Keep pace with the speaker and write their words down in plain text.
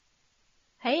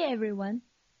Hey everyone!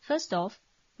 First off,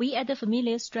 we at The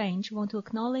Familiar Strange want to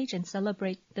acknowledge and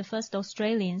celebrate the first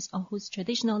Australians on whose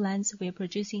traditional lands we are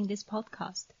producing this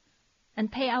podcast, and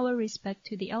pay our respect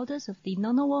to the elders of the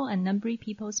Ngunnawal and Ngambri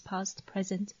peoples past,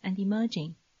 present, and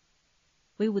emerging.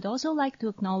 We would also like to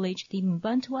acknowledge the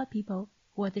Mbantua people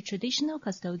who are the traditional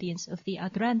custodians of the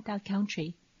Adranta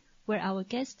country, where our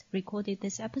guest recorded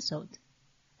this episode,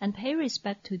 and pay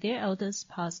respect to their elders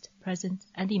past, present,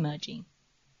 and emerging.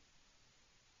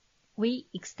 We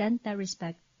extend that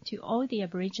respect to all the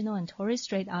Aboriginal and Torres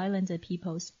Strait Islander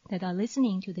peoples that are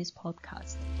listening to this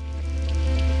podcast.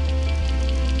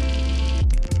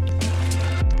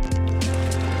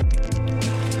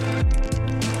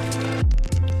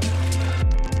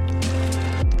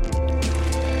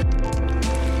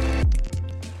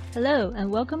 Hello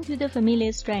and welcome to The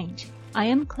Familiar Strange. I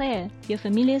am Claire, your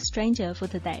familiar stranger for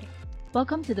today.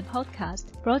 Welcome to the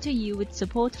podcast, brought to you with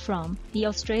support from the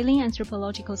Australian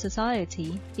Anthropological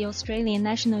Society, the Australian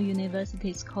National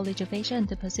University's College of Asia and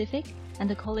the Pacific, and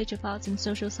the College of Arts and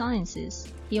Social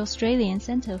Sciences, the Australian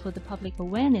Centre for the Public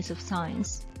Awareness of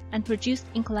Science, and produced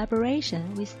in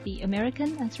collaboration with the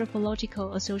American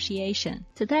Anthropological Association.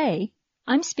 Today,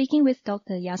 I'm speaking with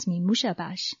Dr. Yasmine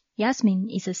Musharbash. Yasmine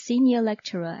is a senior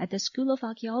lecturer at the School of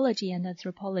Archaeology and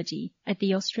Anthropology at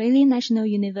the Australian National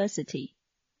University.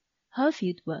 Her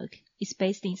fieldwork is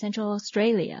based in Central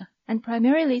Australia and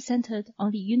primarily centered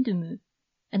on the Yundumu,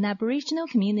 an Aboriginal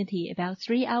community about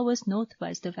 3 hours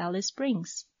northwest of Alice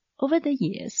Springs. Over the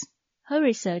years, her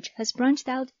research has branched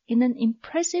out in an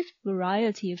impressive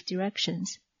variety of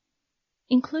directions,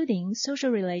 including social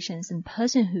relations and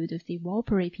personhood of the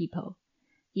Warlpiri people,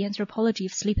 the anthropology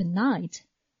of sleep and night,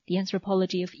 the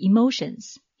anthropology of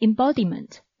emotions,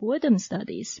 embodiment, boredom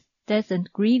studies, death and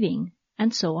grieving,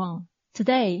 and so on.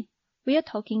 Today, we are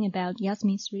talking about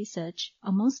Yasmine's research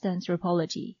on monster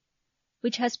anthropology,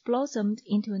 which has blossomed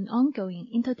into an ongoing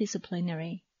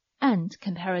interdisciplinary and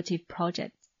comparative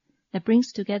project that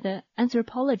brings together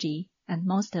anthropology and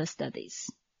monster studies.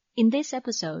 In this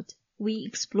episode, we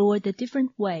explore the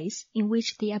different ways in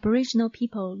which the Aboriginal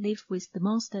people live with the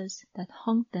monsters that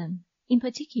haunt them, in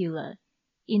particular,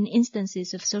 in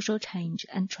instances of social change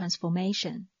and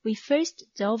transformation. We first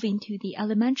delve into the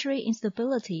elementary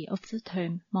instability of the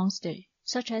term monster,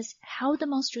 such as how the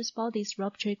monstrous bodies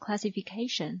rupture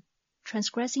classification,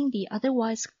 transgressing the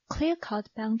otherwise clear-cut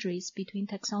boundaries between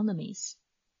taxonomies,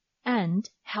 and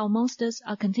how monsters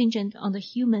are contingent on the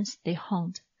humans they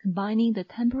haunt, combining the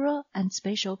temporal and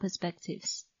spatial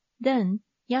perspectives. Then,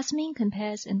 Yasmine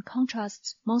compares and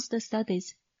contrasts monster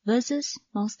studies versus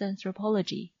monster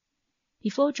anthropology,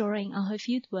 before drawing on her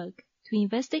fieldwork to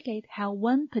investigate how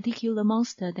one particular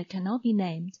monster that cannot be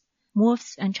named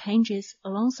morphs and changes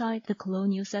alongside the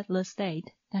colonial settler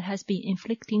state that has been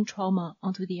inflicting trauma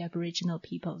onto the Aboriginal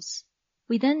peoples.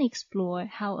 We then explore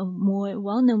how a more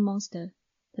well-known monster,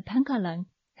 the pangolin,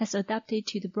 has adapted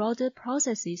to the broader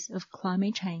processes of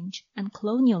climate change and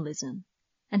colonialism,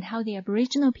 and how the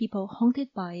Aboriginal people haunted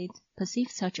by it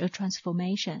perceive such a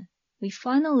transformation. We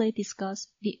finally discuss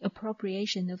the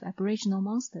appropriation of Aboriginal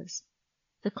monsters,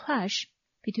 the clash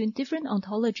between different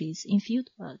ontologies in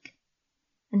fieldwork,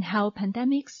 and how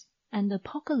pandemics and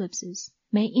apocalypses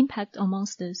may impact on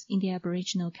monsters in the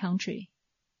Aboriginal country.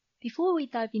 Before we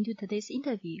dive into today's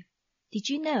interview, did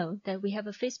you know that we have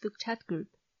a Facebook chat group?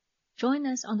 Join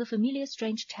us on the Familiar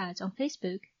Strange chat on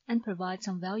Facebook and provide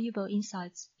some valuable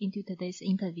insights into today's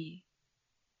interview.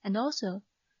 And also,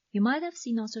 you might have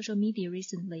seen on social media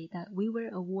recently that we were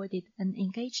awarded an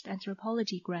Engaged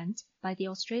Anthropology grant by the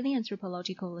Australian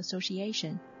Anthropological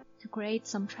Association to create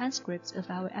some transcripts of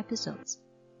our episodes,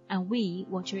 and we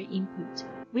want your input.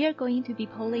 We are going to be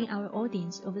polling our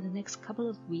audience over the next couple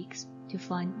of weeks to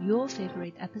find your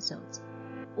favorite episodes,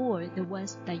 or the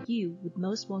ones that you would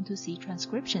most want to see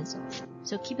transcriptions of.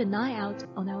 So keep an eye out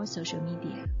on our social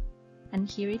media. And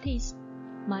here it is,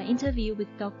 my interview with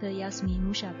Dr. Yasmine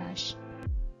Musharbash.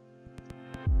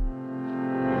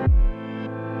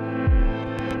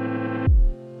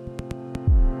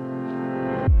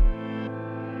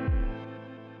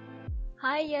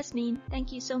 Hi Yasmine,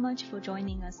 thank you so much for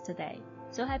joining us today.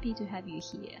 So happy to have you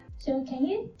here. So can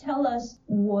you tell us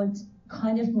what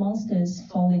kind of monsters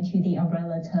fall into the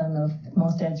umbrella term of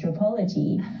monster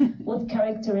anthropology? What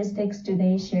characteristics do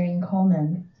they share in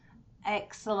common?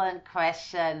 Excellent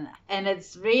question. And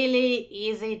it's really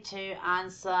easy to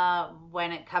answer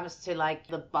when it comes to like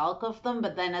the bulk of them,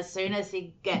 but then as soon as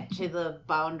you get to the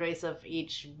boundaries of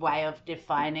each way of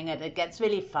defining it, it gets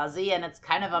really fuzzy, and it's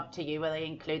kind of up to you whether you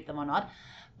include them or not.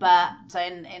 But so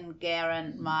in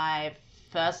Garen, my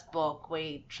first book,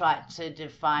 we tried to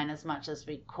define as much as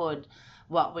we could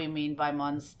what we mean by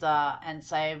monster. And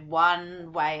so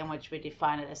one way in which we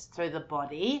define it is through the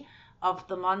body of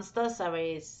the monster. So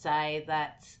we say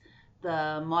that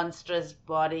the monstrous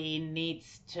body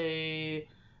needs to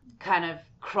kind of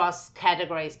cross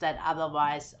categories that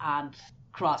otherwise aren't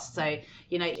crossed. So,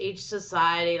 each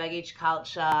society, like each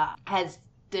culture, has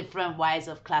different ways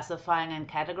of classifying and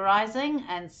categorizing.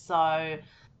 And so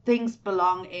things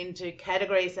belong into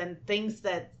categories, and things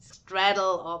that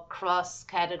straddle or cross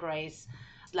categories,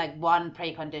 like one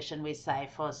precondition we say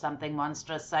for something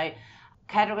monstrous. So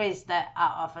categories that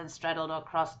are often straddled or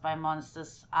crossed by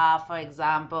monsters are, for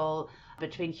example,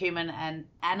 between human and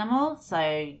animal. So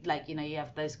you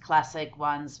have those classic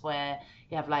ones where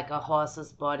you have like a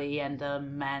horse's body and a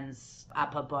man's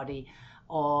upper body,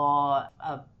 or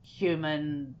a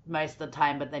human most of the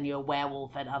time, but then you're a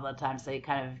werewolf at other times. So you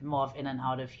kind of morph in and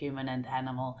out of human and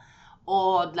animal.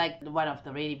 Or like one of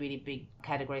the really, really big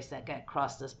categories that get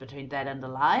crossed is between dead and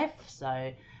alive.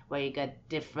 So where you get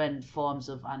different forms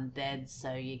of undead.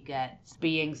 So you get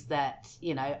beings that,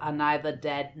 are neither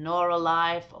dead nor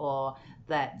alive, or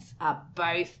that are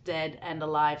both dead and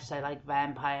alive. So like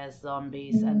vampires,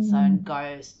 zombies, and so on,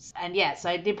 ghosts. And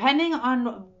so depending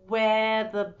on where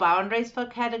the boundaries for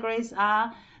categories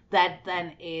are, that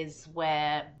then is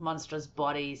where monstrous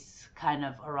bodies kind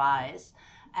of arise.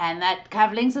 And that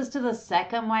kind of links us to the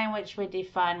second way in which we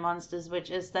define monsters, which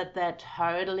is that they're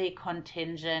totally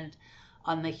contingent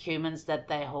on the humans that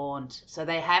they haunt. So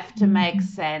they have to make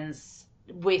sense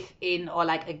within or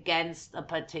like against a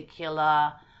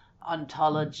particular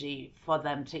ontology for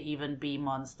them to even be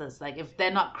monsters. Like if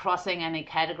they're not crossing any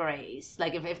categories,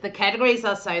 like if the categories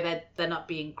are so that they're not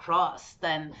being crossed,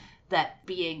 then that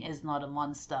being is not a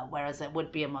monster, whereas it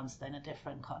would be a monster in a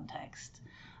different context.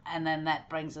 And then that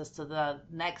brings us to the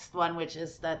next one, which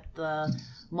is that the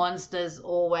monster is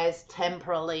always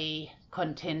temporally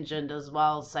contingent as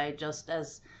well. So just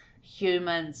as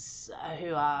humans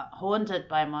who are haunted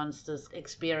by monsters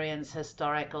experience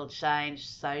historical change,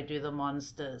 so do the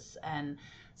monsters. And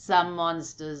some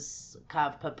monsters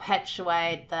kind of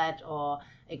perpetuate that or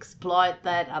exploit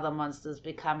that. Other monsters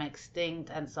become extinct,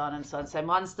 and so on and so on. So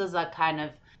monsters are kind of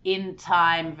in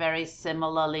time very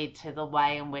similarly to the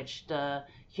way in which the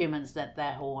humans that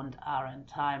they haunt are in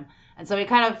time. And so we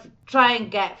kind of try and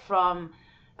get from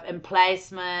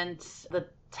emplacement, the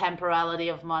temporality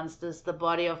of monsters, the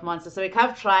body of monsters. So we kind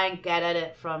of try and get at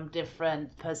it from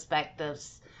different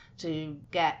perspectives to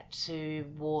get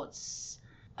towards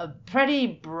a pretty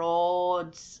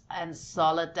broad and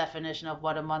solid definition of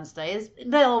what a monster is.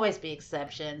 There'll always be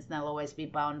exceptions, and there'll always be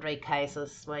boundary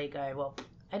cases where you go, well,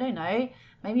 I don't know,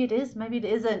 maybe it is, maybe it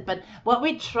isn't. But what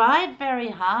we tried very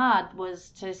hard was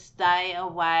to stay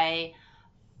away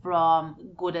from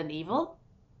good and evil,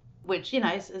 which,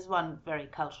 is one very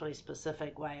culturally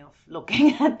specific way of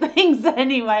looking at things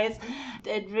anyways.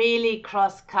 It really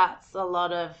cross-cuts a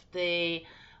lot of the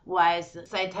ways.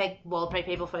 Say, take Warlpiri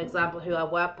people, for example, who I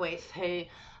work with, who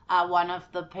are one of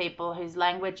the people whose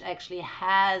language actually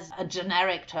has a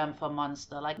generic term for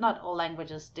monster. Like, not all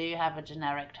languages do have a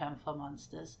generic term for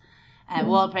monsters. And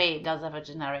Warlpiri does have a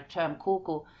generic term,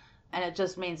 kuku, and it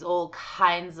just means all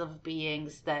kinds of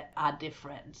beings that are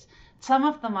different. Some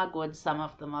of them are good, some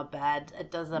of them are bad.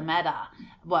 It doesn't matter.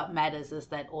 What matters is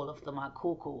that all of them are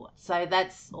kuku. So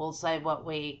that's also what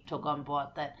we took on board,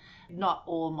 that not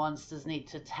all monsters need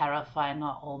to terrify,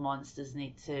 not all monsters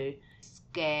need to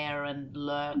scare and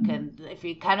lurk. And if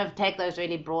you kind of take those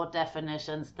really broad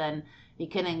definitions, then you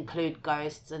can include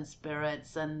ghosts and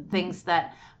spirits and things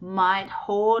that might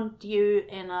haunt you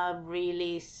in a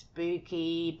really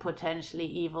spooky, potentially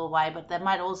evil way, but that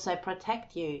might also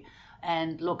protect you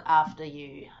and look after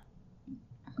you.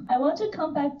 I want to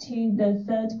come back to the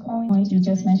third point you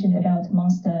just mentioned about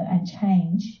monster and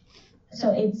change.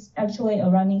 So it's actually a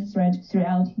running thread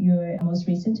throughout your most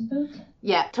recent book?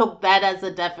 Yeah, took that as a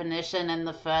definition in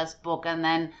the first book, and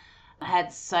then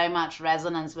had so much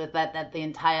resonance with that the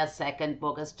entire second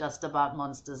book is just about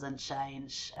monsters and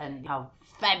change, and how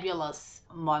fabulous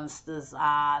monsters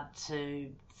are to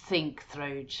think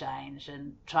through change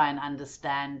and try and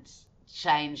understand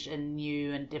change in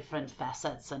new and different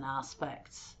facets and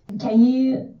aspects. Can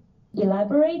you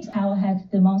elaborate how have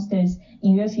the monsters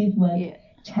in your fieldwork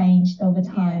changed over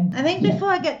time? I think before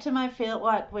I get to my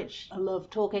fieldwork, which I love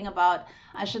talking about,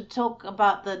 I should talk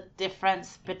about the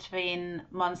difference between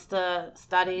monster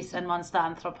studies and monster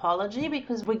anthropology,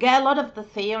 because we get a lot of the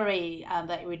theory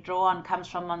that we draw on comes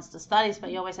from monster studies,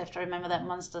 but you always have to remember that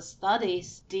monster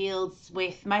studies deals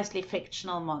with mostly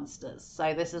fictional monsters.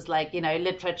 So this is like,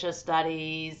 literature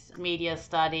studies, media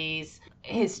studies,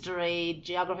 history,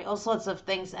 geography, all sorts of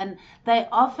things, and they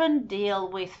often deal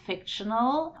with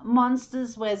fictional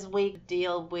monsters, whereas we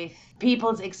deal with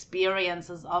people's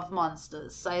experiences of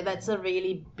monsters. So that's a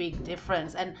really big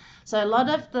difference. And so a lot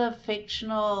of the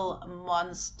fictional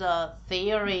monster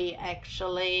theory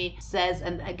actually says,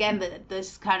 and again,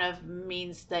 this kind of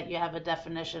means that you have a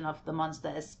definition of the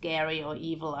monster as scary or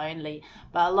evil only,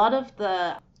 but a lot of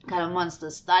the kind of monster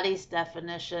studies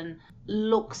definition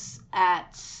looks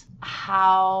at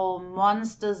how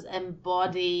monsters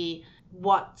embody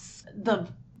what's the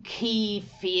key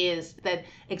fears that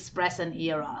express an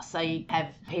era. So you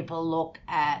have people look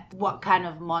at what kind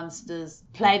of monsters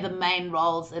play the main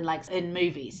roles in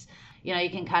movies. You know,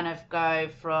 you can kind of go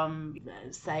from,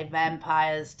 say,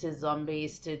 vampires to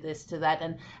zombies to this to that,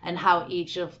 and how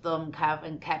each of them kind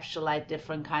of encapsulate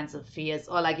different kinds of fears.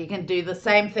 Or like you can do the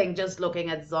same thing just looking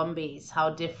at zombies,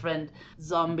 how different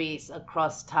zombies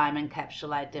across time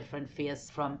encapsulate different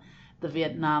fears, from the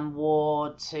Vietnam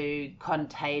War to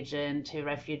contagion to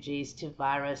refugees to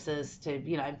viruses to,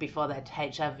 you know, before that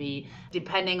HIV.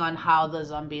 Depending on how the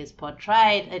zombie is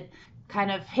portrayed, it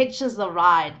kind of hitches the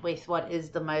ride with what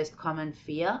is the most common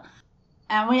fear.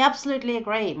 And we absolutely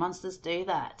agree, monsters do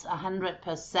that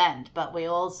 100%, but we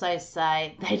also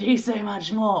say they do so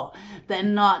much more. They're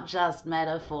not just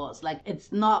metaphors. Like,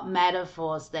 it's not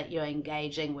metaphors that you're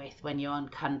engaging with when you're on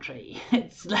country.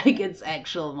 It's like, it's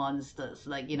actual monsters.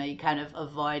 Like, you know, you kind of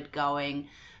avoid going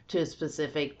to a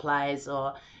specific place,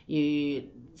 or you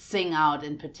sing out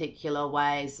in particular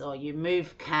ways, or you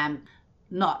move camp,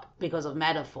 not because of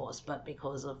metaphors, but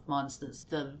because of monsters.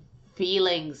 The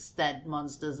feelings that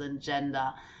monsters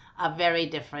engender are very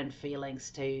different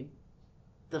feelings to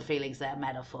the feelings that a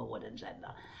metaphor would engender.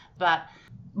 But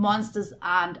monsters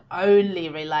aren't only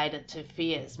related to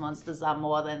fears. Monsters are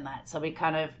more than that. So we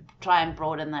kind of try and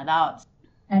broaden that out.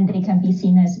 And they can be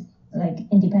seen as like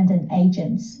independent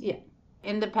agents. Yeah,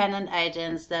 independent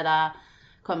agents that are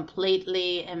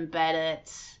completely embedded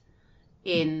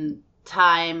in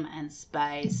time and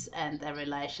space and their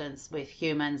relations with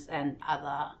humans and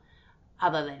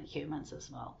other than humans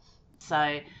as well.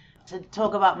 So to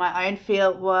talk about my own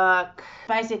field work,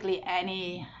 basically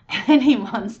any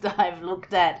monster I've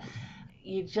looked at,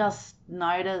 you just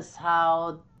notice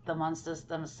how the monsters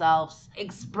themselves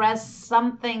express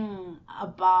something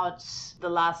about the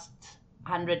last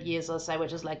 100 years or so,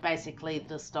 which is like basically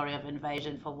the story of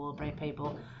invasion for Woolbury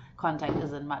people. Contact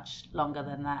isn't much longer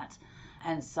than that.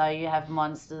 And so you have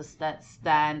monsters that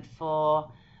stand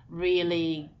for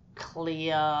really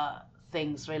clear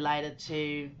things related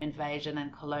to invasion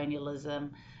and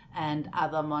colonialism, and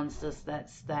other monsters that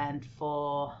stand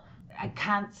for, I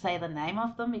can't say the name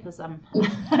of them because I'm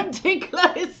too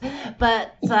close,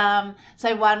 but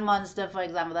so one monster, for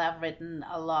example, that I've written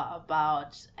a lot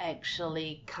about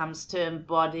actually comes to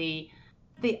embody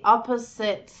the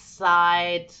opposite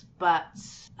side, but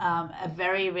a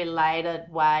very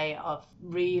related way of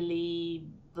really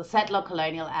the settler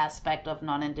colonial aspect of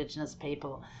non-Indigenous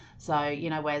people. So, you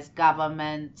know, whereas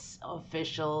government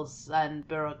officials and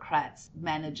bureaucrats,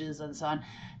 managers and so on,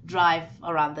 drive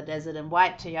around the desert in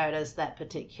white Toyotas, that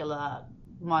particular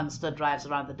monster drives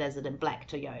around the desert in black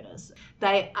Toyotas.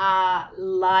 They are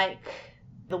like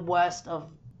the worst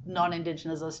of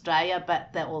non-Indigenous Australia,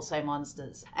 but they're also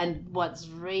monsters. And what's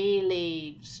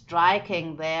really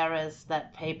striking there is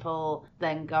that people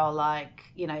then go like,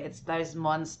 you know, it's those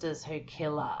monsters who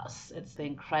kill us. It's the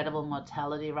incredible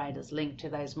mortality rate is linked to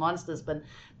those monsters, but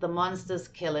the monsters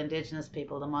kill Indigenous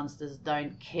people. The monsters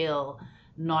don't kill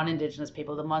non-Indigenous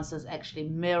people. The monsters actually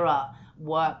mirror,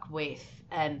 work with,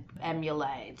 and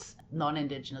emulate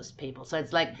non-Indigenous people. So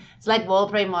it's like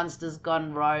Woolbury monsters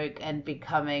gone rogue and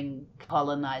becoming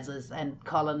colonizers and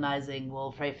colonizing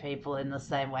Woolbury people in the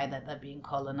same way that they're being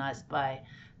colonized by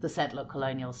the settler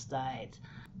colonial state.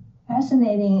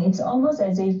 Fascinating. It's almost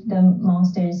as if the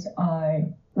monsters are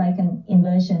like an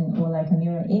inversion or like a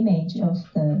mirror image of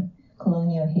the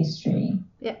colonial history.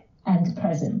 Yeah. And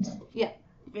present. Yeah,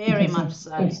 very much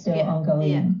so. It's still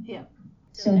ongoing. Yeah.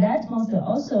 So that monster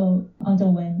also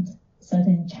underwent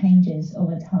certain changes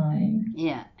over time.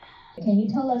 Yeah. Can you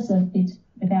tell us a bit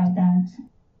about that?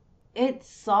 It's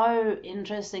so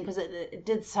interesting because it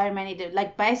did so many,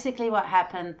 like basically what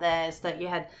happened there is that you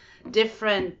had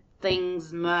different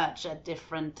things merge at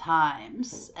different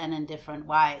times and in different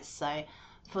ways. So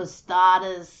for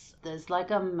starters, there's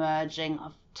like a merging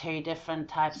of two different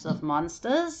types of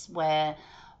monsters, where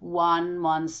one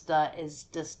monster is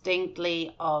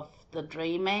distinctly of the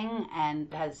dreaming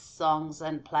and has songs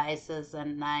and places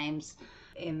and names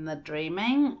in the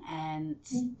dreaming, and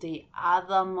the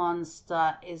other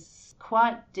monster is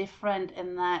quite different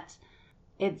in that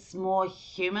it's more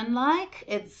human-like.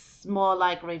 It's more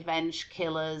like revenge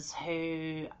killers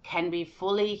who can be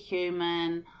fully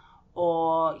human,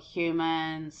 or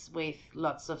humans with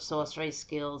lots of sorcery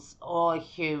skills, or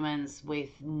humans with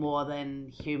more than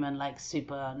human, like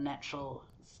supernatural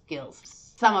skills.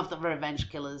 Some of the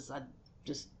revenge killers are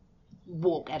just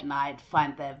walk at night,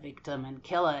 find their victim and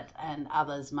kill it, and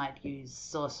others might use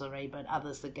sorcery, but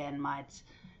others again might,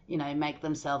 make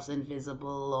themselves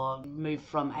invisible or move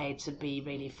from A to B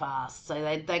really fast.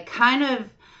 So they're kind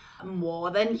of more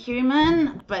than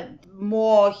human, but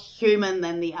more human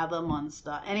than the other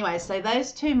monster. Anyway, so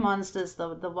those two monsters, the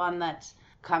one that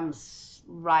comes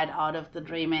right out of the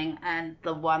dreaming and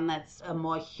the one that's a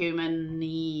more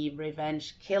human-y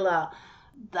revenge killer,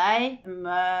 they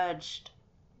emerged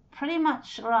pretty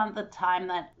much around the time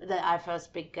that I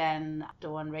first began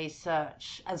doing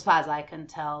research, as far as I can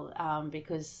tell,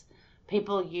 because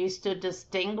people used to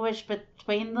distinguish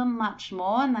between them much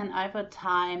more, and then over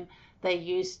time they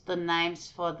used the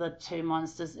names for the two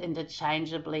monsters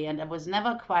interchangeably, and it was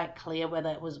never quite clear whether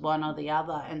it was one or the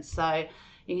other. And so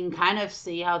you can kind of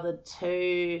see how the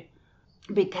two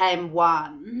became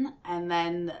one, and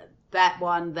then that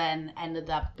one then ended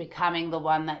up becoming the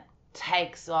one that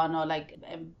takes on or like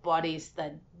embodies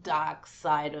the dark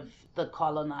side of the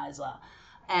colonizer.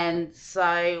 And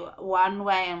so one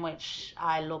way in which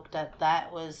I looked at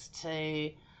that was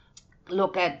to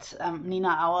look at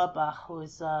Nina Auerbach,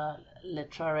 who's a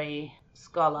literary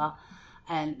scholar,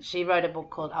 and she wrote a book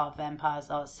called Our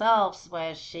Vampires Ourselves,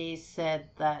 where she said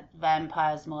that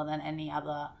vampires, more than any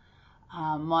other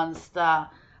monster,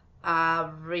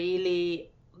 are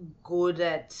really good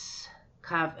at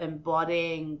kind of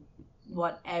embodying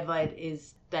whatever it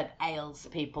is that ails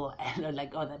people,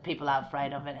 or that people are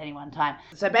afraid of at any one time.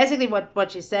 So basically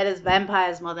what she said is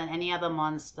vampires, more than any other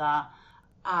monster,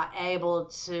 are able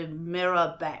to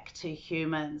mirror back to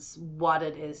humans what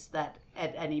it is that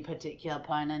at any particular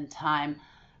point in time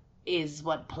is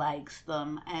what plagues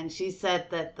them. And she said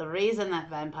that the reason that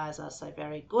vampires are so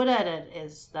very good at it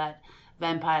is that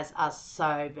vampires are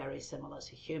so very similar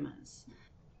to humans.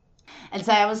 And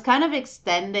so I was kind of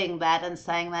extending that and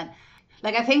saying that,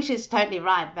 I think she's totally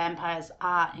right. Vampires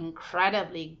are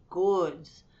incredibly good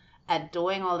at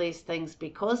doing all these things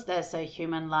because they're so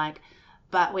human-like.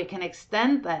 But we can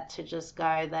extend that to just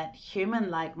go that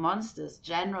human-like monsters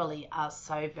generally are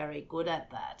so very good at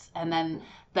that. And then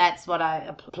that's what I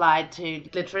applied to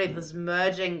literally this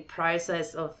merging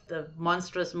process of the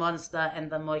monstrous monster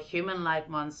and the more human-like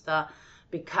monster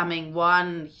becoming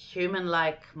one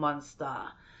human-like monster.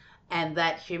 And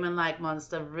that human-like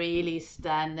monster really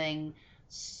standing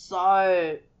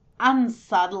so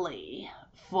unsubtly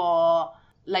for,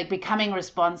 becoming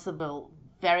responsible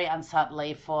very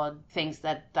unsubtly for things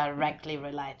that directly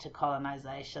relate to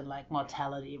colonization, like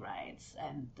mortality rates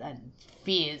and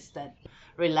fears that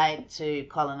relate to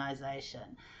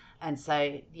colonization. And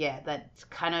so, that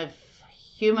kind of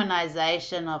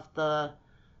humanization of the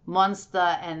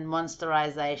monster and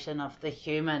monsterization of the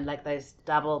human, those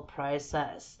double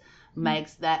process,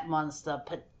 makes that monster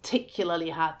particularly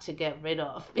hard to get rid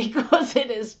of, because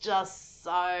it is just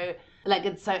so,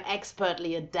 it so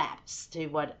expertly adapts to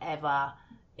whatever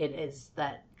it is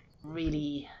that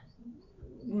really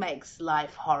makes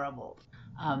life horrible.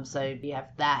 So you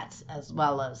have that, as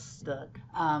well as the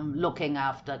looking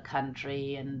after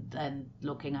country and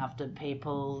looking after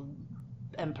people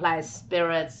and place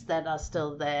spirits that are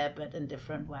still there but in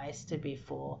different ways to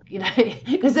before,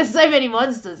 because there's so many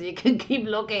monsters, you can keep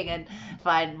looking and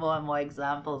find more and more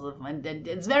examples of them. And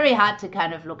it's very hard to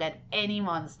kind of look at any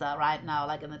monster right now,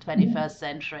 in the 21st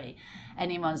century,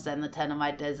 any monster in the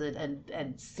Tanami Desert,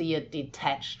 and see it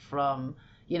detached from,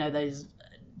 those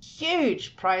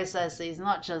huge processes,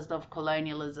 not just of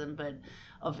colonialism, but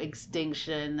of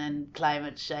extinction and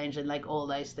climate change and all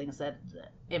those things that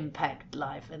impact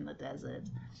life in the desert.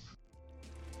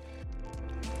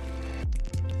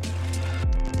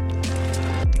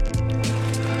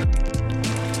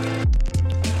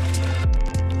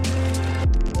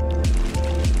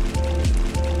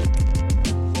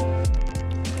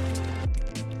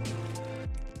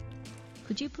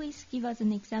 Could you please give us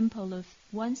an example of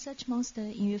one such monster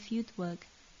in your fieldwork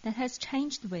that has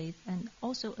changed with and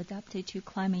also adapted to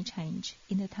climate change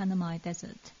in the Tanami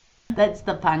Desert? That's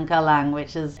the pankalang,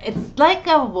 it's like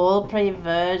a Walpurgis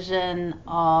version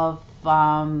of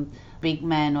Big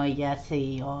Man or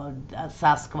Yeti or a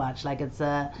Sasquatch. It's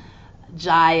a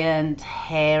giant,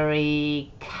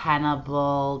 hairy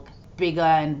cannibal, bigger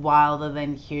and wilder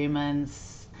than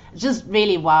humans. It's just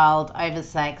really wild,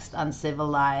 oversexed,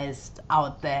 uncivilized,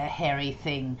 out there, hairy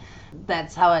thing.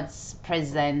 That's how it's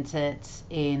presented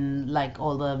in like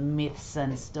all the myths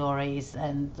and stories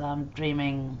and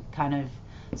dreaming kind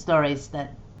of stories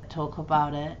that talk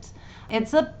about it.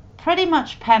 It's a pretty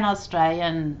much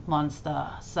pan-Australian monster,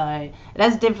 so it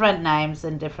has different names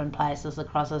in different places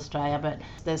across Australia, but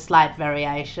there's slight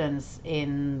variations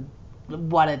in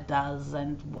what it does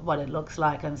and what it looks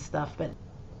like and stuff. But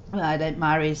when I did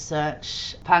my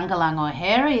research, Punkalang or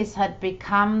Hairies had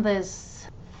become this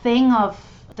thing of,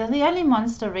 they're the only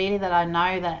monster really that I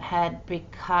know that had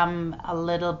become a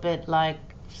little bit like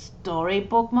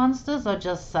storybook monsters or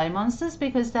just so monsters,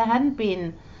 because they hadn't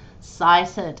been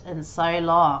cited in so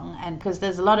long, and because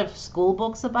there's a lot of school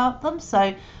books about them,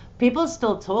 so people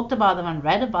still talked about them and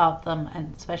read about them,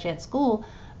 and especially at school,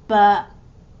 but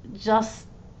just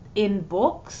in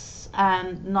books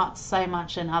and not so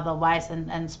much in other ways, and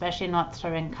especially not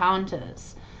through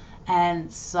encounters.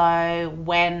 And so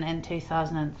when in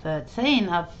 2013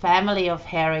 a family of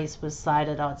Hairies was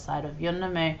sighted outside of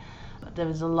Yuendamu, there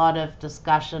was a lot of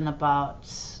discussion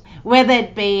about where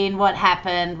they'd been, what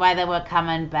happened, why they were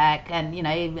coming back, and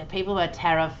people were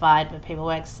terrified, but people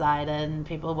were excited, and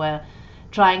people were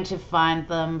trying to find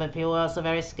them, but people were also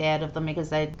very scared of them because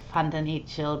they'd hunt and eat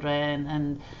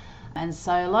children, and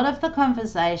so a lot of the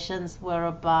conversations were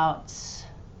about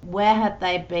where had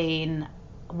they been,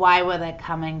 why were they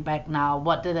coming back now,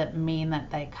 what did it mean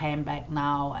that they came back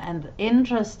now. And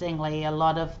interestingly, a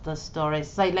lot of the stories,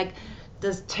 so like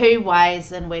there's two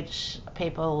ways in which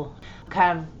people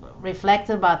kind of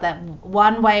reflected about that.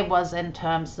 One way was in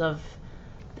terms of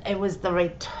it was the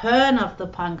return of the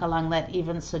Punkalang that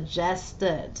even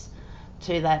suggested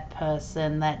to that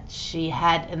person that she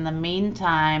had in the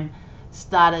meantime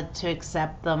started to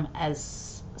accept them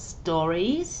as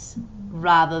stories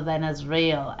rather than as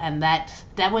real, and that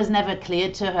was never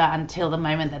clear to her until the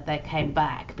moment that they came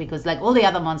back, because like all the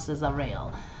other monsters are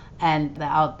real and they're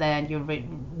out there, and you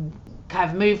kind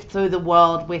of move through the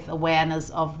world with awareness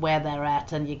of where they're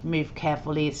at, and you move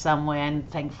carefully somewhere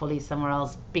and thankfully somewhere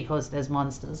else because there's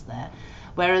monsters there.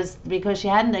 Whereas because she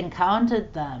hadn't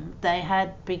encountered them, they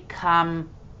had become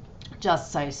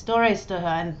just so stories to her,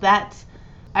 and that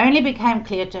only became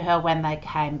clear to her when they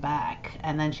came back.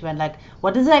 And then she went like,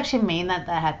 what does it actually mean that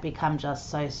they had become just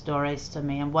so stories to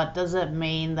me, and what does it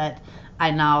mean that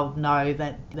I now know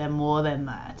that they're more than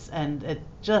that? And it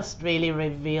just really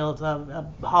revealed a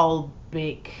whole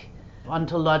big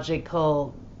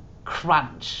ontological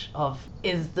crunch of,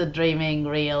 is the dreaming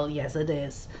real? Yes, it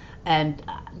is. And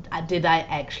did I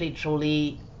actually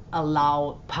truly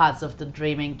allow parts of the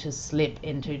dreaming to slip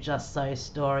into just so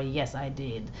story? Yes, I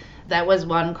did. That was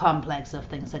one complex of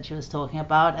things that she was talking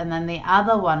about. And then the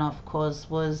other one, of course,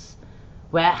 was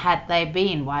where had they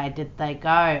been? Why did they go?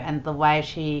 And the way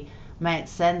she made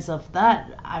sense of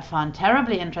that I found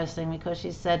terribly interesting, because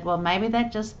she said, well, maybe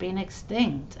they'd just been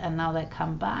extinct and now they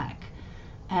come back.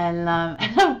 And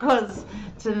of course,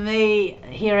 to me,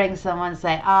 hearing someone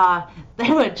say,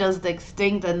 they were just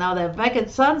extinct and now they're back,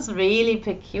 it sounds really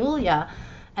peculiar.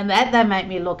 And that made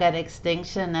me look at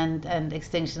extinction and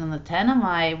extinction in the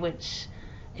Tanami, which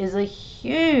is a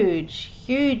huge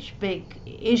big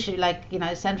issue. Like,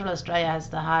 Central Australia has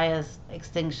the highest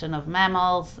extinction of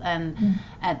mammals, and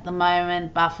at the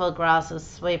moment buffalo grass is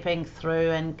sweeping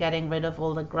through and getting rid of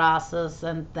all the grasses,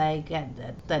 and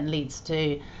that leads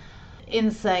to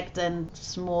insect and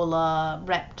smaller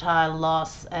reptile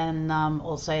loss, and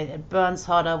also it burns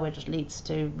hotter, which leads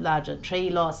to larger tree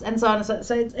loss, and so on.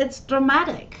 So it's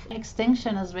dramatic.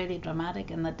 Extinction is really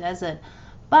dramatic in the desert,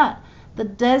 but the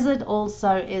desert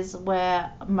also is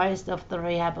where most of the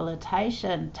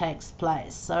rehabilitation takes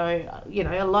place. So,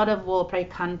 a lot of Warlpiri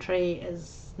country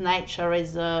is nature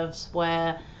reserves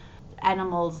where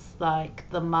animals like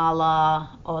the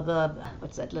mala or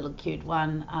what's that little cute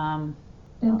one?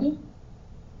 Bilby.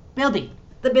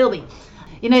 The bilby.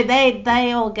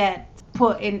 They all get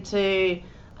put into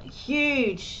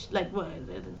huge,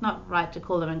 it's not right to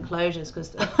call them enclosures because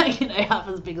they're half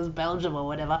as big as Belgium or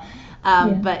whatever,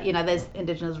 but there's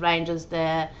indigenous rangers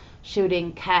there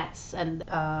shooting cats and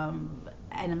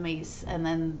enemies, and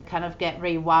then kind of get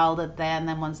rewilded there, and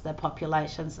then once their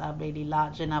populations are really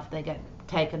large enough, they get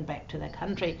taken back to their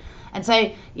country. And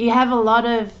so you have a lot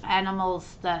of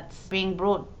animals that's being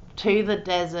brought to the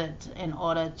desert in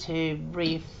order to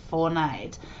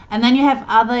refaunate. And then you have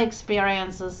other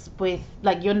experiences with,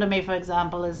 like Yuendamu, for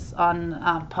example, is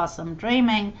on possum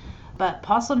dreaming, but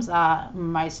possums are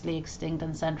mostly extinct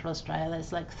in Central Australia.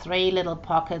 There's like 3 little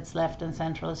pockets left in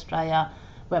Central Australia,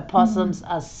 where possums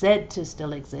are said to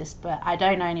still exist, but I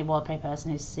don't know any Warlpiri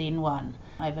person who's seen one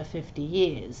over 50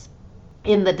 years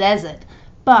in the desert.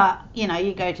 But, you know,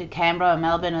 you go to Canberra or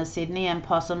Melbourne or Sydney and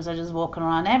possums are just walking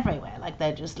around everywhere. Like,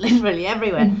 they're just literally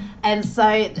everywhere. And so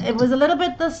it was a little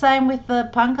bit the same with the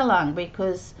Punkalung,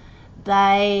 because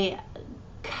they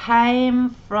came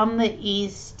from the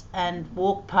east and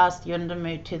walked past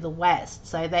Yuendamu to the west.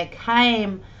 So they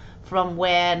came from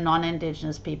where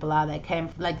non-Indigenous people are. They came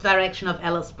from, like, direction of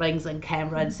Alice Springs and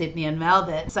Canberra and Sydney and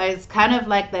Melbourne. So it's kind of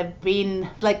like they've been,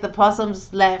 like, the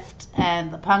possums left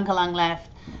and the Punkalung left.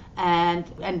 And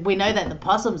we know that the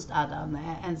possums are down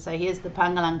there, and so here's the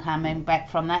Punkalung coming back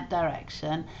from that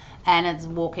direction, and it's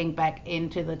walking back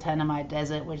into the Tanami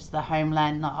Desert, which is the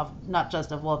homeland not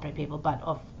just of Warlpiri people, but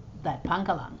of that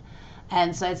Punkalung.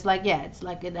 And so it's like, yeah, it's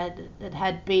like it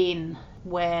had been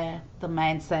where the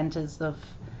main centres of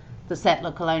the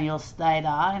settler colonial state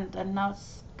are, and now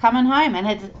it's coming home, and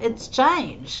it's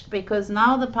changed, because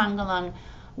now the Punkalung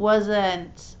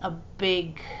wasn't a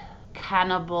big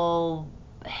cannibal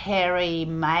hairy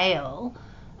male.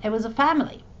 It was a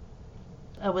family.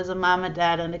 It was a mum, a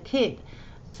dad and a kid.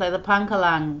 So the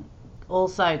Punkalung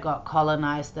also got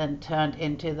colonized and turned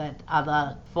into that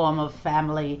other form of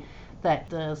family that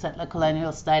the settler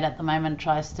colonial state at the moment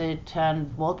tries to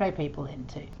turn Warlpiri people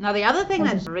into. Now the other thing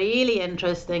that's really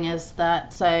interesting is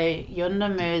that, so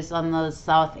Yuendamu is on the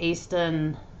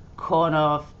southeastern corner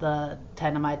of the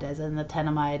Tanami Desert, and the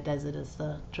Tanami Desert is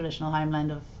the traditional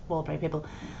homeland of Warlpiri people.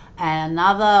 And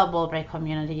another Warlpiri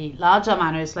community, larger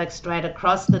Manu, is like straight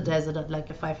across the desert at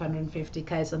like 550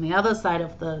 km on the other side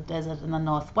of the desert in the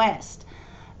northwest.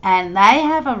 And they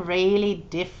have a really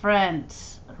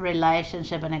different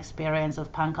relationship and experience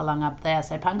of Punkalung up there.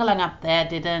 So Punkalung up there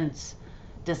didn't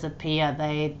disappear.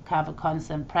 They have a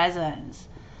constant presence.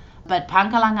 But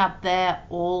Punkalung up there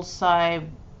also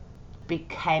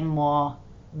became more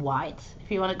white,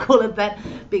 if you want to call it that,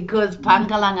 because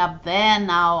Punkalung up there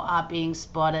now are being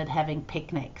spotted having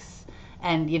picnics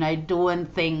and, you know, doing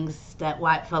things that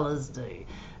white fellas do.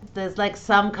 There's like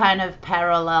some kind of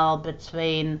parallel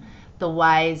between the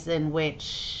ways in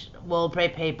which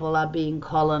Warlpiri people are being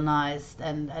colonized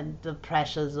and the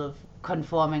pressures of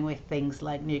conforming with things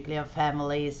like nuclear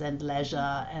families and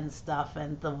leisure and stuff,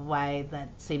 and the way that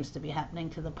seems to be happening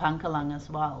to the Punkalung as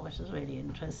well, which is really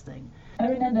interesting. I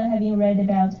remember having read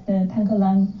about the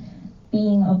Punkalung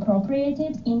being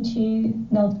appropriated into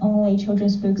not only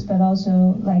children's books but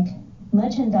also like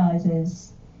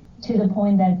merchandises, to the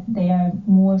point that they are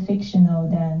more fictional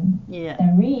than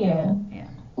real,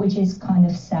 which is kind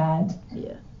of sad.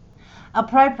 Yeah.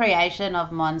 Appropriation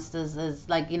of monsters is,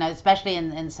 like, you know, especially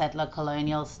in settler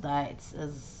colonial states,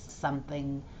 is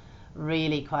something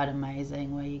really quite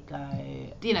amazing, where you go,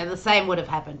 you know, the same would have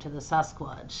happened to the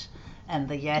Sasquatch and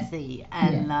the Yeti,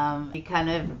 and you kind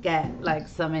of get like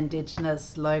some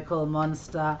indigenous local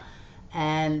monster,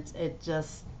 and it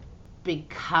just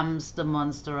becomes the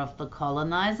monster of the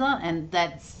colonizer. And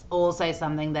that's also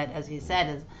something that, as you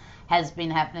said, has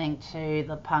been happening to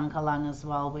the Punkalung as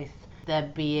well, with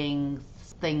there being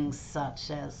things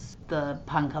such as the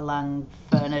Punkalung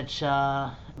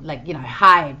furniture, like, you know,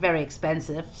 high, very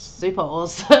expensive, super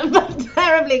awesome, but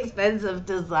terribly expensive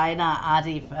designer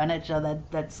arty furniture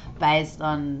that's based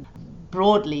on,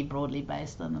 broadly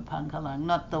based on the Punkalung,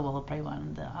 not the Warlpiri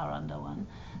one, the Aranda one.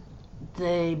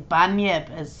 The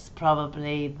bunyip is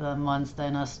probably the monster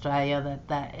in Australia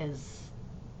that is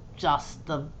just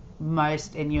the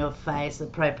most in your face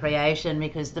appropriation,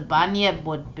 because the bunyip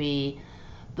would be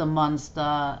the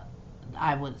monster,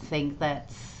 I would think,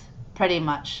 that's pretty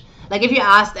much, like, if you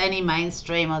asked any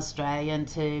mainstream Australian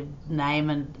to name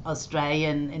an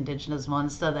Australian indigenous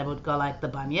monster, they would go like the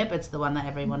bunyip. It's the one that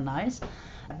everyone knows.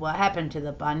 What happened to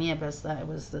the bunyip is that it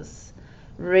was this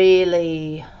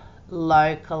really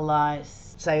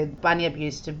localized, so bunyip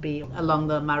used to be along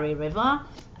the Murray River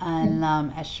and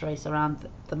estuaries around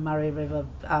the Murray River,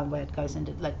 where it goes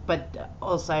into, like, but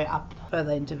also up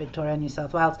further into Victoria and New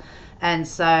South Wales. And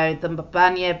so the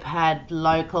bunyip had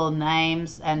local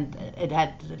names, and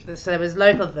so there was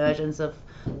local versions of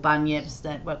bunyips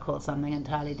that were called something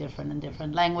entirely different in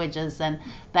different languages, and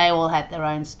they all had their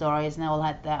own stories, and they all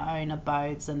had their own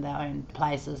abodes and their own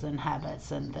places and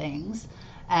habits and things.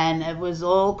 And it was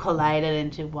all collated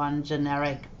into one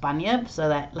generic bunyip, so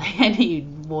that, like, any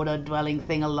water-dwelling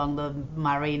thing along the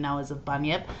Murray now is a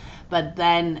bunyip. But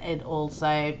then it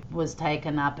also was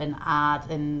taken up in art,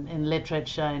 in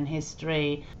literature, in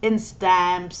history, in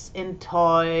stamps, in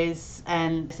toys,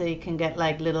 and so you can get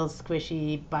like little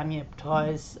squishy bunyip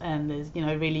toys, and there's, you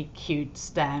know, really cute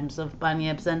stamps of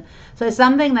bunyips. And so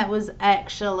something that was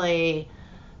actually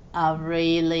a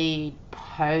really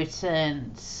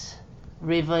potent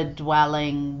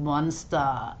river-dwelling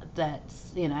monster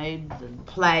that's, you know,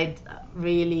 played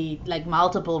really like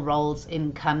multiple roles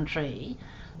in country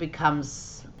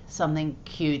becomes something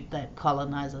cute that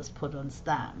colonizers put on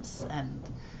stamps,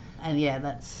 and yeah,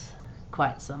 that's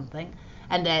quite something.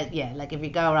 And yeah, like if you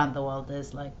go around the world,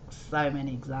 there's like so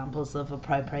many examples of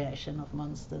appropriation of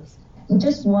monsters.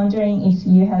 Just wondering if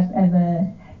you have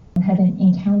ever had an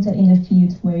encounter in the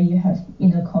field where you have, you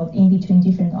know, caught in between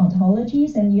different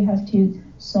ontologies and you have to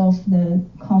solve the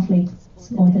conflicts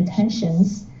or the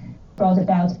tensions brought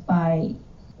about by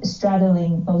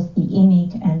straddling both the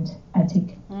emic and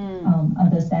ethic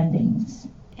understandings.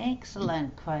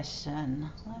 Excellent question.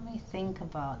 Let me think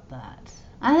about that.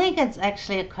 I think it's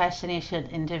actually a question you should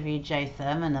interview Jo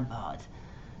Thurman about.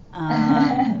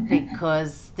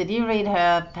 Because did you read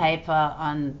her paper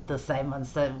on the same one,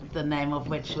 so the name of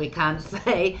which we can't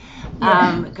say?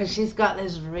 Because she's got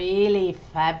this really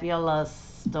fabulous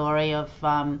story of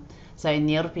so in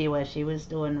Nirpi, where she was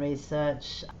doing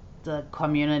research, the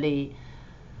community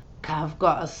kind of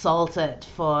got assaulted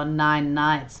for 9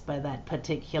 nights by that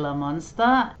particular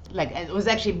monster. Like, it was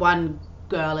actually one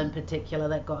girl in particular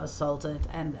that got assaulted,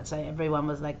 and so everyone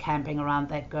was like camping around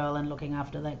that girl and looking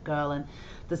after that girl, and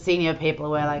the senior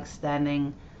people were like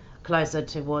standing closer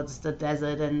towards the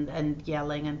desert and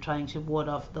yelling and trying to ward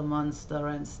off the monster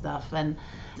and stuff. And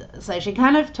so she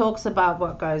kind of talks about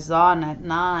what goes on at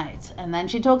night, and then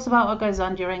she talks about what goes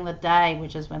on during the day,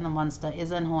 which is when the monster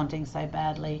isn't haunting so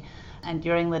badly. And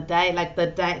during the day, like the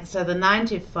day, so the 9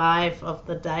 to 5 of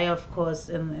the day, of course,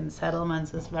 in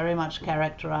settlements is very much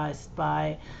characterized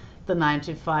by the 9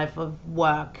 to 5 of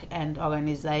work and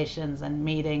organizations and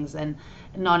meetings and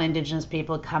non-Indigenous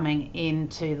people coming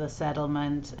into the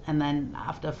settlement. And then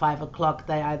after 5 o'clock,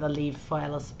 they either leave for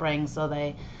Alice Springs or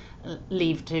they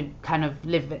leave to kind of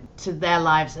live to their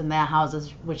lives in their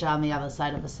houses, which are on the other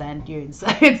side of the sand dunes. So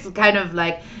it's kind of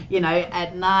like, you know,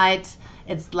 at night,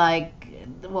 it's like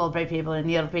the Warlpiri people in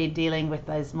Nirpi dealing with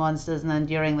those monsters, and then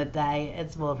during the day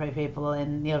it's Warlpiri people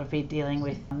in Nirpi dealing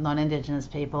with non-Indigenous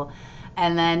people.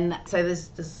 And then so there's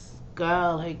this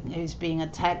girl who's being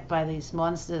attacked by these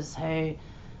monsters, who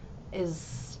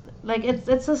is like,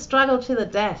 it's a struggle to the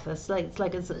death.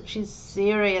 She's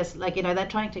serious, like, you know, they're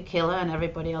trying to kill her and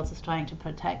everybody else is trying to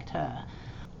protect her.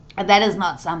 And that is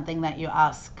not something that you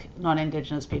ask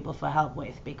non-Indigenous people for help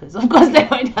with, because of course they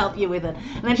won't help you with it.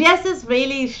 And then she has this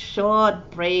really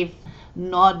short, brief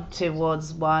nod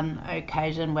towards one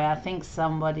occasion where I think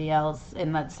somebody else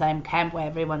in that same camp where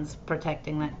everyone's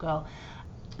protecting that girl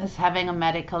is having a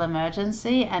medical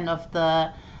emergency, and of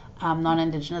the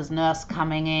non-Indigenous nurse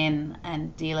coming in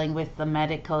and dealing with the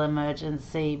medical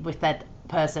emergency with that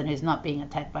person who's not being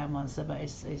attacked by a monster but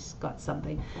who's got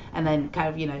something, and then kind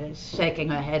of, you know, shaking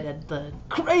her head at the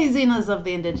craziness of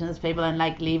the Indigenous people and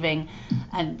like leaving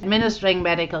and administering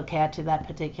medical care to that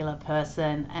particular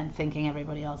person and thinking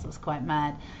everybody else is quite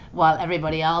mad, while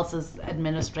everybody else is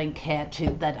administering care to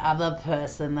that other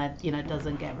person that, you know,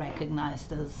 doesn't get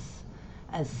recognized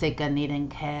as sick and needing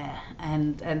care.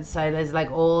 And so there's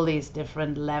like all these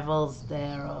different levels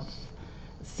there of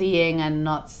seeing and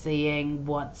not seeing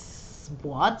what's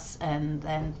and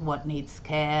what needs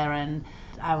care. And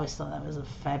I always thought that was a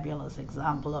fabulous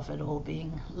example of it all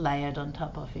being layered on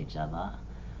top of each other.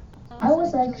 I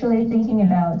was actually thinking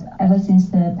about, ever since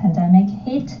the pandemic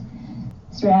hit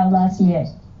throughout last year,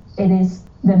 it is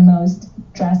the most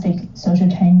drastic social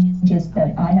changes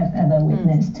that I have ever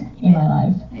witnessed in my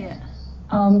life. Yeah.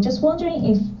 Just wondering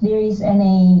if there is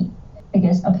any, I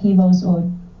guess, upheavals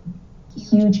or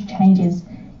huge changes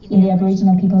in the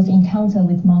Aboriginal people's encounter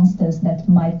with monsters that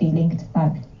might be linked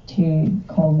back to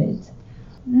COVID.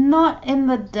 Not in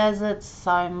the desert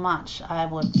so much, I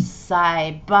would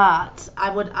say, but I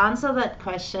would answer that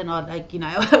question, or like, you know,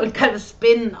 I would kind of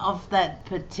spin off that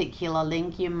particular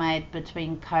link you made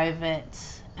between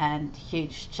COVID and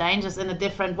huge changes in a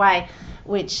different way,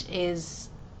 which is,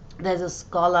 there's a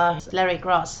scholar, Larry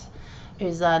Gross,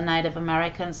 who's a Native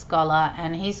American scholar,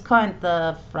 and he's coined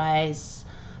the phrase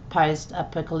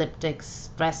post-apocalyptic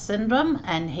stress syndrome,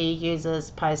 and he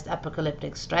uses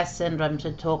post-apocalyptic stress syndrome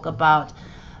to talk about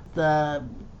the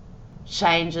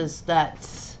changes that,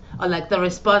 or like the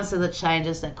response to the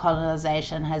changes that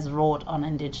colonization has wrought on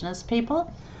Indigenous people.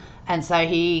 And so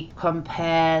he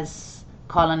compares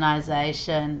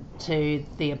colonization to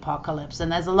the apocalypse, and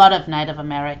there's a lot of Native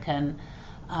American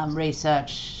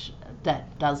research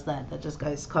that does that just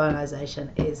goes, colonization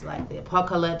is like the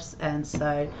apocalypse. And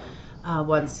so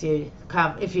once you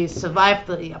come, if you survive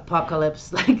the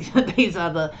apocalypse, like these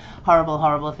are the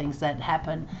horrible things that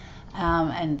happen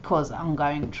and cause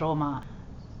ongoing trauma.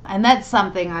 And that's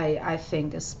something I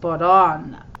think is spot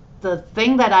on. The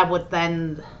thing that I would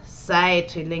then say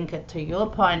to link it to your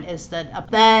point is that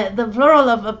the plural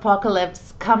of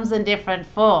apocalypse comes in different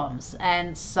forms.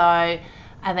 And so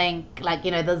I think, like,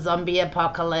 the zombie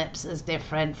apocalypse is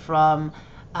different from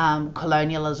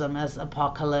colonialism as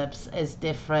apocalypse, is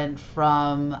different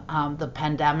from the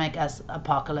pandemic as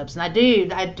apocalypse. And I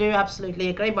do absolutely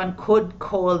agree. One could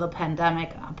call the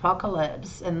pandemic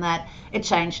apocalypse in that it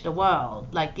changed the world.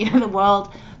 Like, the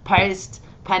world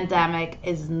post-pandemic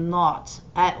is not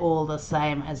at all the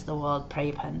same as the world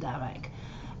pre-pandemic.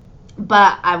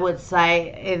 But I would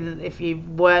say if you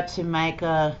were to make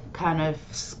a kind of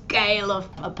scale of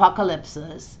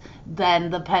apocalypses, then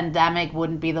the pandemic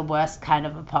wouldn't be the worst kind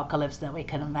of apocalypse that we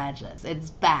can imagine. It's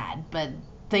bad, but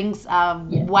things are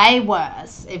way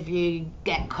worse if you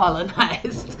get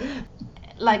colonized.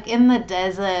 Like in the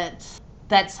desert,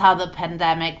 that's how the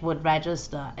pandemic would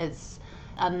register. It's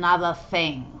another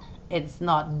thing. It's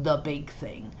not the big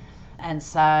thing. And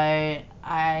so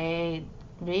I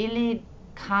really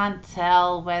can't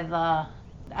tell whether,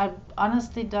 I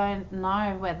honestly don't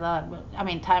know whether,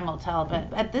 time will tell,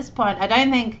 but at this point I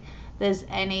don't think there's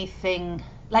anything,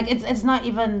 like it's not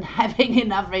even having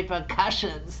enough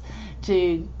repercussions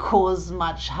to cause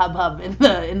much hubbub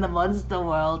in the monster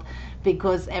world,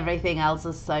 because everything else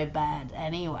is so bad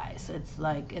anyway. So it's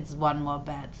like it's one more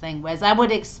bad thing, whereas I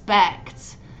would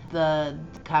expect the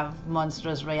kind of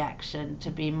monstrous reaction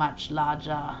to be much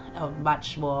larger or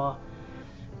much more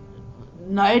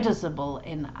noticeable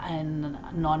in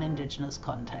non-Indigenous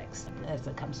context as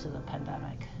it comes to the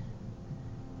pandemic.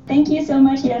 Thank you so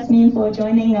much, Yasmine, for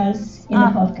joining us in the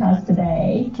podcast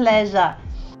today. Pleasure.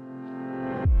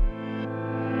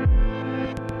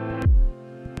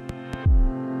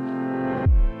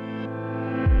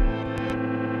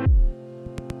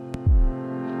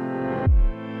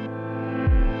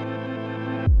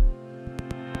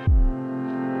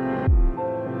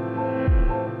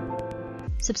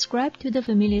 Subscribe to the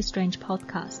Familiar Strange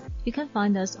podcast. You can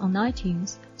find us on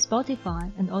iTunes,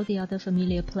 Spotify, and all the other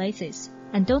familiar places.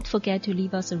 And don't forget to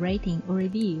leave us a rating or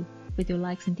review with your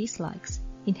likes and dislikes.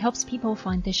 It helps people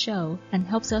find the show and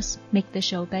helps us make the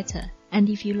show better. And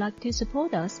if you'd like to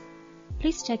support us,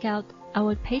 please check out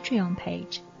our Patreon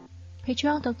page,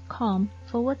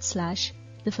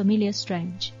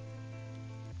 patreon.com/thefamiliarstrange.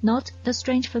 Not The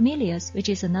Strange Familiars, which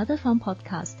is another fun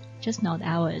podcast, just not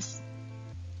ours.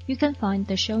 You can find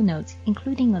the show notes,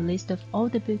 including a list of all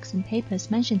the books and papers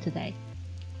mentioned today,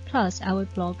 plus our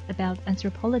blog about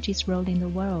anthropology's role in the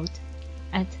world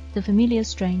at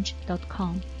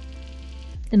thefamiliarstrange.com.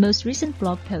 The most recent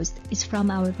blog post is from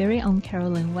our very own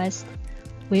Carolyn West,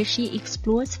 where she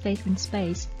explores faith and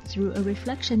space through a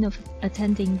reflection of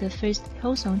attending the first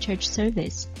Hillsong Church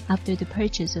service after the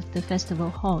purchase of the festival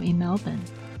hall in Melbourne.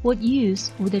 What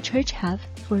use would the church have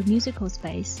for a musical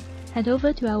space? Head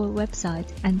over to our website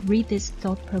and read this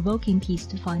thought-provoking piece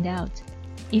to find out.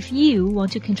 If you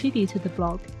want to contribute to the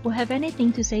blog or have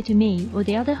anything to say to me or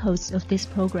the other hosts of this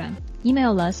program,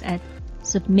 email us at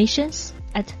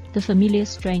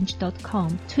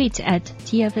submissions@thefamiliarstrange.com, tweet at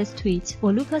TFSTweet,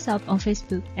 or look us up on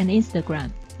Facebook and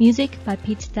Instagram. Music by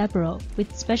Pete Deborah,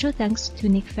 with special thanks to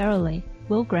Nick Farrelly,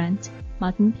 Will Grant,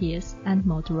 Martin Pierce, and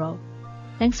Motorola.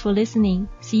 Thanks for listening.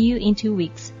 See you in 2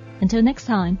 weeks. Until next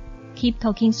time, keep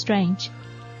talking strange.